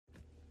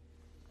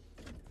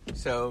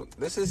So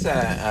this is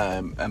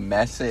a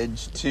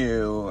message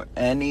to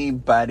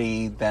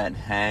anybody that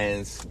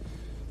has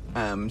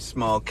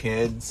small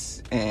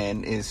kids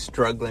and is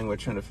struggling with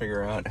trying to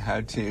figure out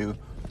how to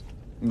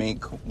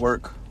make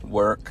work.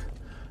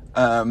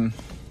 I'm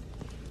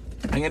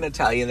going to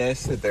tell you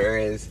this, that there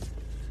is,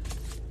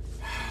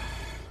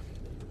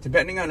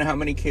 depending on how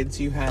many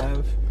kids you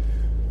have,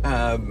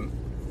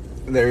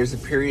 there's a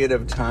period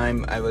of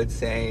time, I would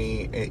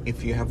say,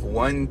 if you have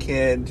one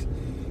kid,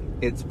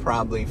 it's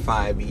probably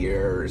 5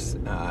 years.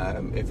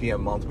 If you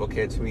have multiple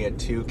kids, we had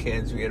 2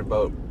 kids, we had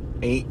about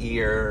 8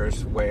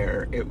 years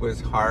where it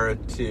was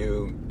hard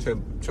to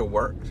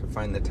work, to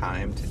find the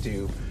time to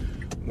do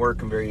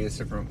work in various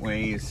different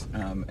ways.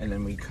 And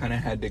then we kind of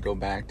had to go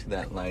back to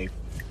that life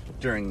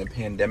during the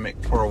pandemic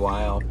for a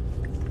while.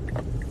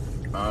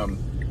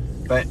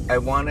 But I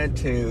wanted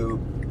to,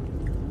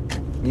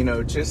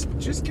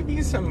 just give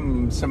you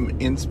some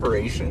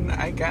inspiration,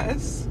 I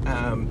guess,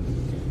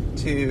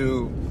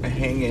 to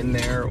hang in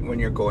there when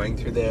you're going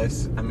through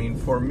this. I mean,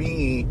 for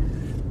me,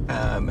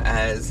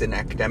 as an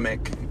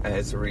academic,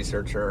 as a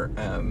researcher,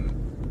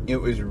 it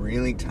was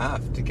really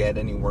tough to get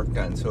any work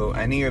done. So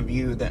any of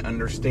you that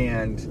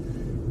understand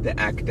the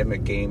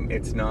academic game,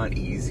 it's not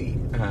easy.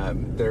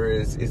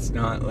 It's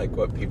not like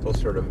what people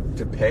sort of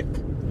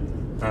depict.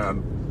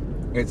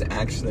 It's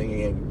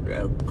actually a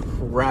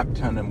crap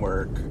ton of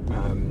work.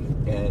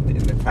 And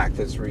in fact,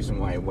 that's the reason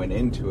why I went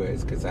into it,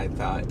 is because I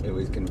thought it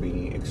was going to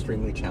be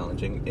extremely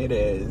challenging. It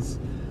is,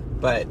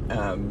 but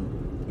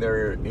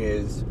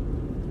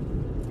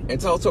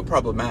it's also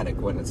problematic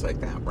when it's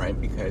like that, right?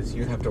 Because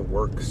you have to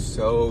work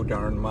so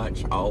darn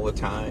much all the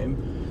time,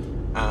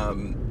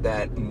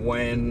 that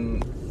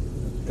when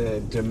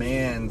the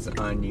demands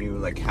on you,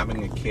 like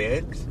having a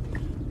kid,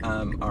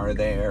 are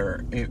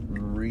there, it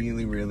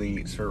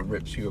really sort of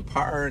rips you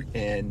apart,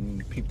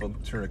 and people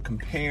sort of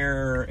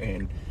compare,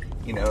 and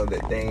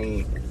that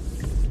they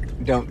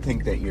don't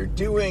think that you're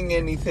doing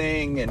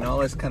anything and all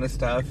this kind of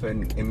stuff.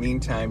 And in the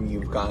meantime,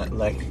 you've got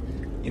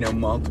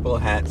multiple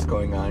hats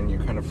going on.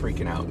 You're kind of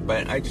freaking out.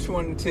 But I just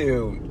wanted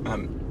to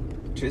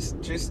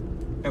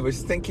I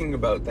was thinking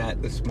about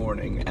that this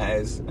morning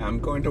as I'm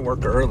going to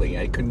work early.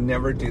 I could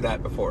never do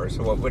that before.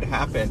 So what would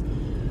happen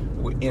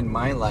in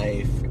my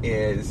life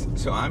is,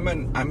 so I'm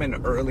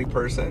an early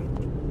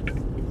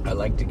person. I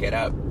like to get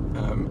up.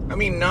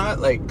 Not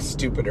like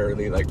stupid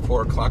early, like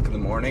 4 o'clock in the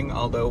morning.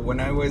 Although when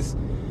I was,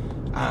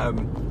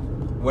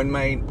 when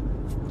my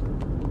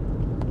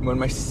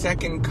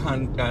second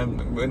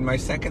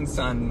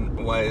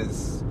son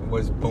was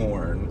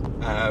born,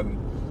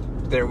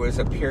 there was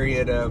a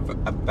period of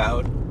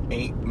about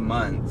 8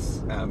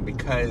 months,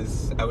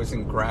 because I was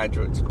in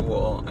graduate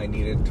school. I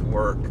needed to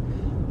work,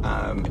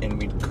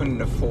 and we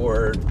couldn't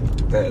afford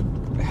the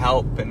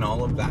help and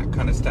all of that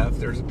kind of stuff.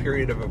 There's a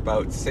period of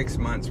about 6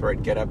 months where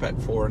I'd get up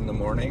at 4 in the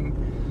morning,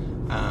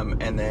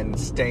 and then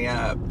stay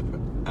up,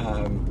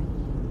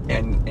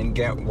 and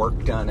get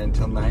work done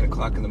until 9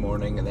 o'clock in the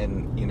morning, and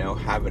then,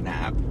 have a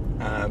nap.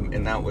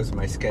 And that was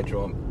my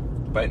schedule.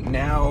 But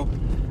now,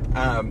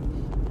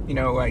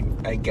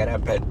 I get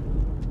up at,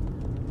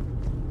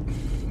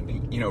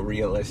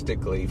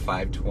 realistically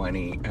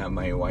 5:20.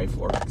 My wife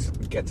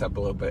gets up a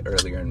little bit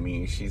earlier than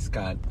me. She's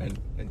got a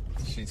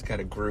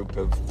group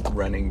of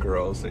running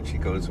girls that she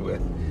goes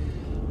with.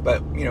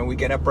 But, we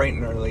get up bright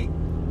and early,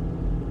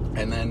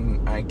 and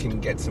then I can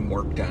get some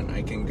work done.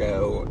 I can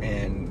go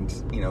and,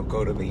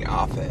 go to the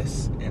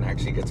office and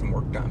actually get some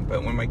work done.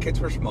 But when my kids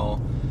were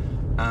small,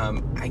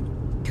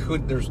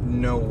 there's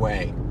no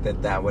way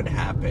that would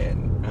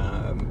happen,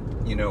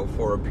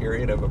 for a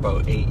period of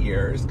about 8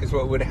 years. Because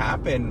what would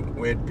happen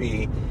would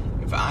be,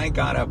 if I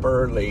got up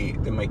early,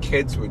 then my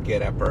kids would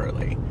get up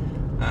early.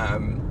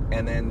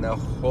 And then the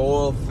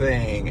whole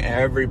thing,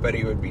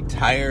 everybody would be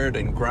tired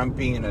and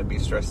grumpy, and I'd be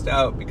stressed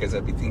out because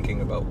I'd be thinking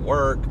about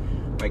work.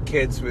 My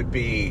kids would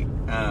be,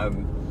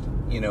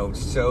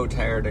 so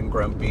tired and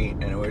grumpy,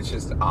 and it was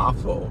just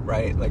awful,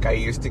 right? Like, I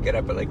used to get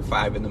up at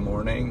 5 in the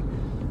morning.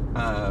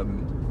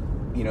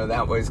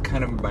 That was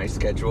kind of my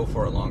schedule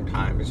for a long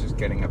time. It was just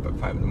getting up at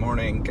 5 in the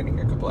morning, getting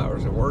a couple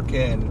hours of work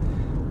in,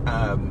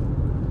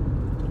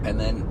 and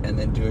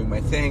then doing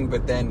my thing.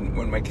 But then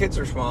when my kids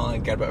were small,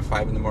 I'd get up at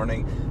 5 in the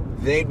morning.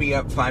 They'd be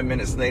up 5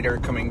 minutes later,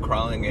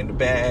 crawling into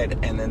bed,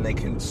 and then they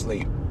couldn't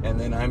sleep. And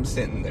then I'm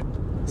sitting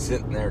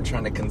there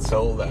trying to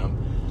console them.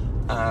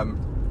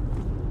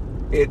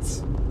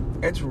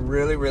 It's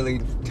really, really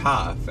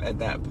tough at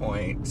that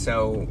point.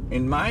 So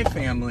in my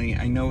family,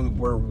 I know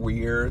we're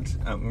weird.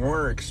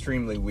 We're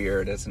extremely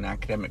weird as an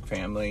academic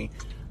family.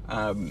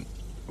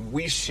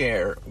 We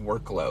share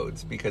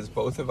workloads because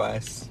both of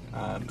us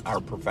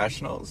are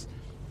professionals.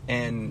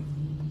 And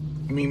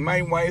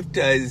my wife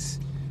does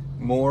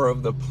more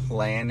of the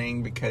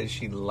planning because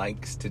she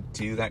likes to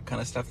do that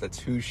kind of stuff. That's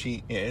who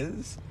she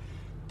is.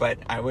 But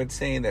I would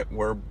say that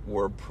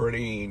we're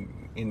pretty,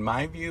 in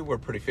my view, we're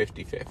pretty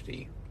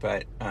 50-50.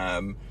 But,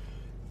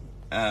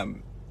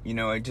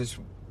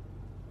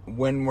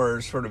 when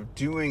we're sort of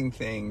doing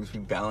things, we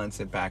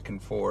balance it back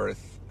and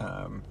forth.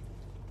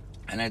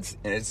 And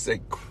it's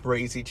like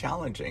crazy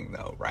challenging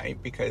though,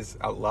 right? Because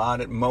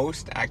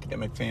most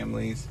academic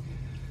families,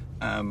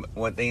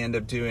 what they end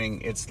up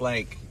doing, it's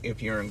like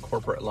if you're in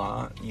corporate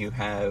law, you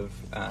have,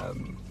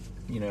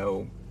 you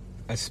know,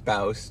 a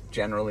spouse.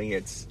 Generally,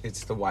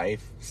 it's the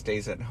wife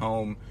stays at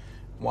home,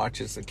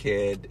 watches the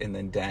kid, and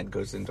then dad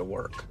goes into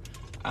work.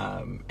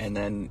 And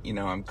then, you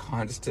know, I was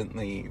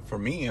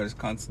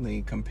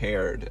constantly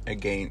compared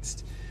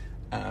against,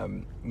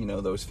 you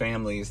know, those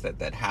families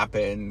that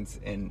happens.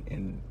 And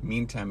in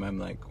meantime, I'm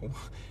like,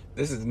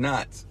 this is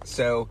nuts.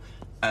 So,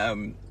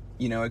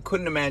 you know, I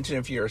couldn't imagine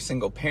if you're a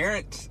single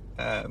parent,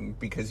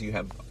 because you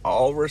have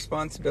all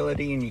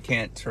responsibility and you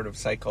can't sort of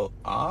cycle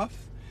off.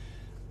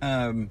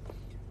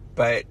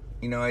 But,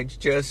 you know, I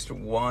just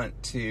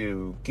want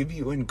to give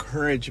you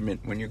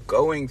encouragement when you're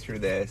going through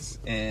this,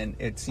 and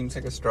it seems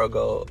like a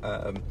struggle.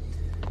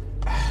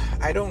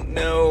 I don't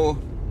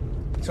know.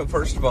 So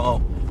first of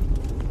all,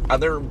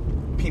 other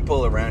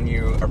people around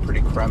you are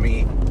pretty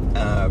crummy.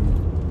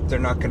 They're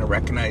not going to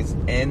recognize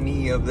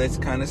any of this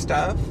kind of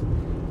stuff.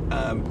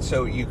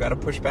 So you got to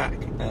push back.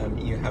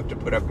 You have to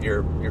put up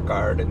your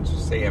guard and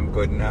just say, I'm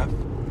good enough.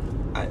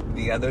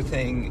 The other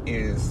thing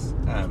is,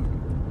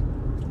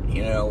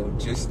 you know,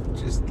 just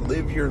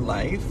live your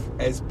life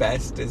as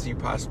best as you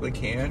possibly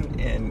can,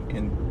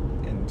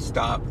 and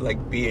stop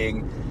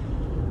being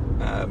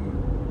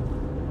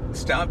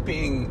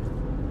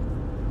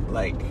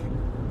like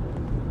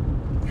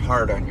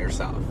hard on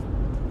yourself,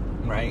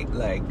 right?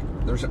 Like,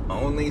 there's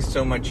only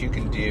so much you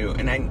can do,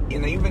 and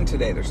even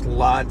today, there's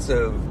lots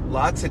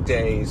of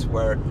days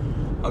where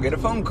I'll get a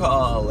phone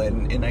call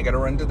and I got to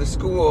run to the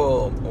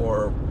school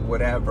or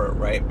whatever,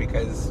 right?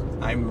 Because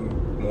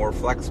I'm more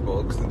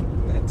flexible.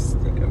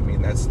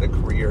 That's the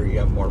career. You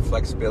have more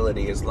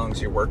flexibility as long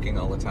as you're working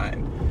all the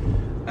time.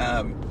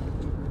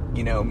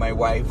 You know, my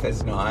wife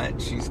has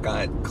not. She's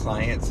got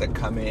clients that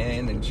come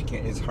in, and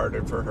it's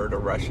harder for her to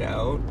rush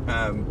out.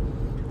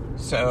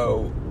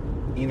 So,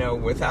 you know,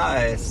 with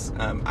us,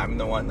 I'm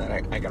the one that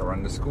I got to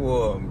run to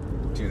school,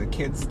 do the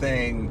kids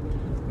thing,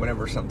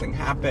 whenever something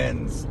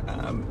happens,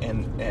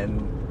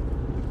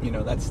 and you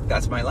know,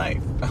 that's my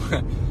life.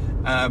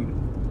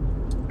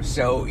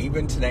 So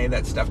even today,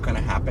 that stuff kind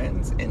of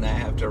happens, and I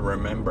have to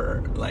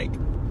remember, like,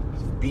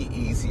 be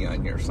easy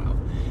on yourself.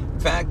 In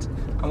fact,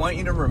 I want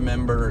you to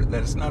remember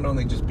that it's not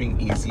only just being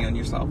easy on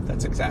yourself.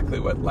 That's exactly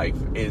what life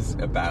is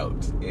about,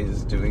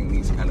 is doing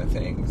these kind of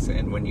things.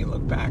 And when you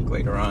look back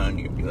later on,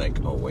 you'd be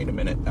like, oh, wait a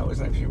minute, that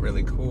was actually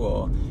really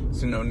cool.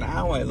 So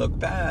now I look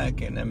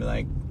back and I'm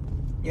like,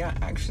 yeah,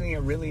 actually I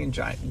really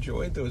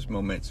enjoyed those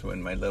moments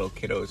when my little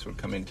kiddos would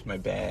come into my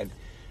bed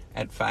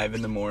at 5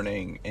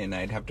 a.m. and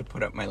I'd have to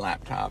put up my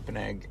laptop and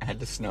I had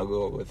to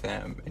snuggle with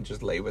them and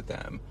just lay with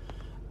them.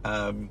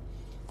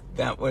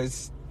 That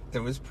was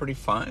pretty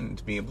fun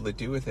to be able to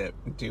do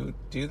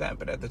that.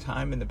 But at the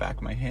time, in the back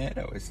of my head,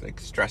 I was like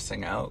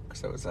stressing out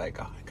because I was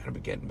like, oh, I gotta be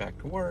getting back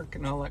to work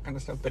and all that kind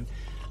of stuff. But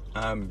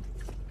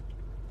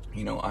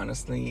you know,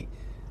 honestly,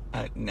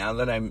 now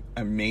that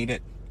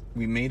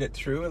we made it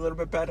through a little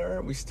bit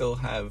better. We still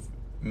have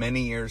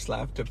many years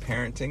left of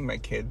parenting. My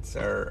kids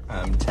are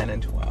 10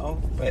 and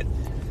 12, but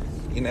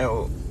you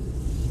know,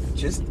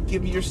 just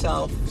give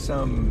yourself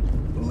some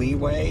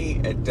leeway.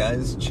 It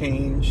does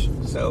change.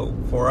 So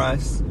for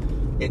us,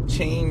 it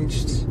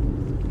changed.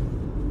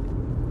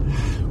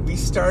 We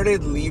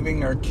started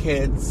leaving our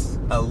kids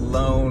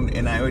alone,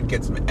 and I would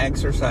get some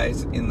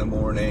exercise in the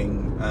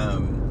morning.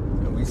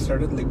 We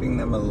started leaving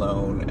them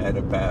alone at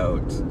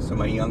so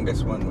my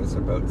youngest one was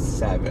about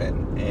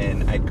 7,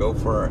 and I'd go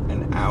for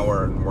an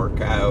hour and work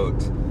out.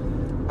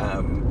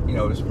 You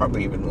know, it was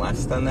probably even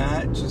less than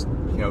that, just,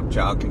 you know,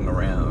 jogging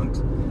around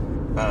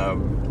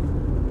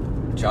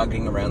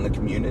the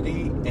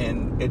community,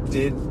 and it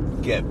did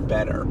get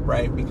better,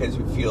 right? Because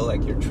you feel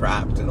like you're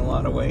trapped in a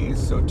lot of ways.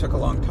 So it took a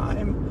long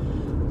time.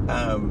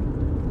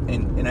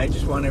 And I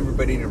just want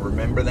everybody to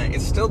remember that. I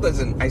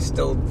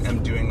still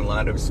am doing a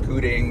lot of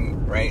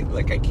scooting, right?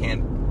 Like, I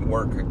can't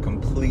work a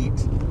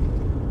complete,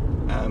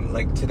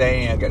 like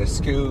today I got to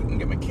scoot and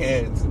get my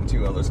kids and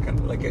do all those kind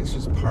of, like, it's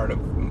just part of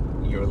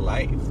your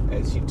life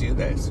as you do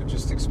this. So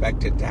just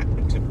expect it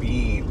to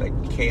be like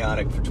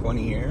chaotic for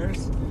 20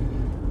 years.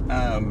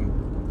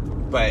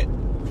 But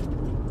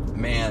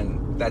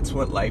man, that's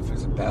what life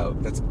is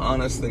about. That's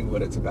honestly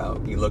what it's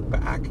about. You look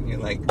back and you're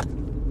like,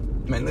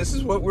 man, this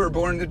is what we're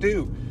born to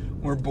do.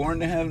 We're born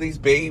to have these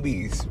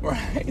babies,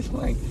 right?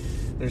 Like,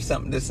 there's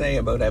something to say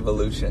about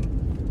evolution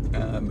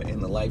in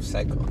the life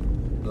cycle.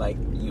 Like,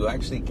 you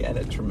actually get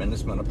a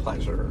tremendous amount of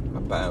pleasure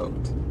about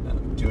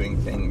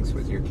doing things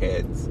with your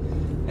kids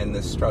and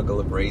the struggle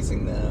of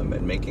raising them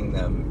and making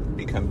them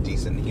become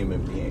decent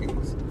human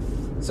beings.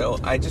 So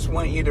I just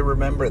want you to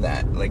remember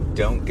that. Like,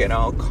 don't get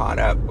all caught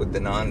up with the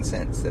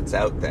nonsense that's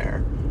out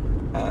there.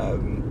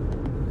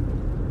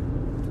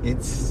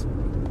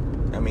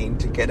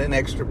 To get an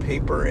extra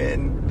paper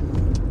in,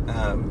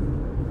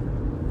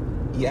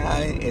 yeah,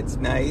 it's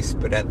nice,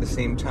 but at the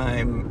same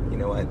time, you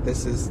know what,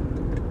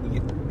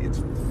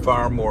 it's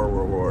far more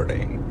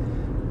rewarding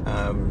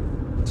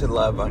to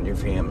love on your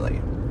family.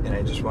 And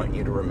I just want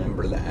you to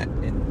remember that.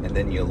 And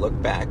then you'll look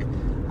back.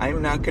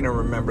 I'm not going to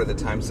remember the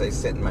times I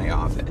sit in my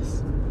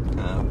office.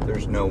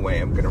 There's no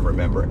way I'm going to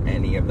remember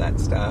any of that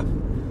stuff.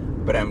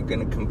 But I'm going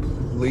to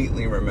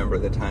completely remember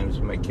the times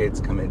when my kids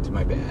come into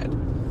my bed.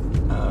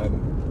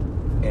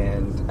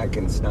 And I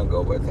can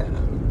snuggle with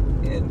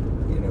them and,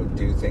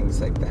 do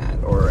things like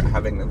that. Or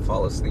having them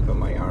fall asleep in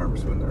my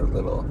arms when they're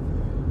little.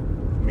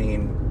 I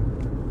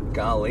mean,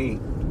 golly,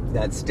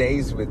 that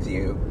stays with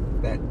you.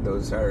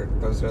 Those are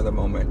the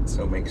moments.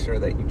 So make sure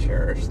that you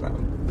cherish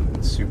them.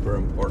 It's super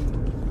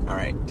important. All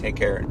right, take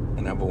care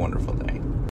and have a wonderful day.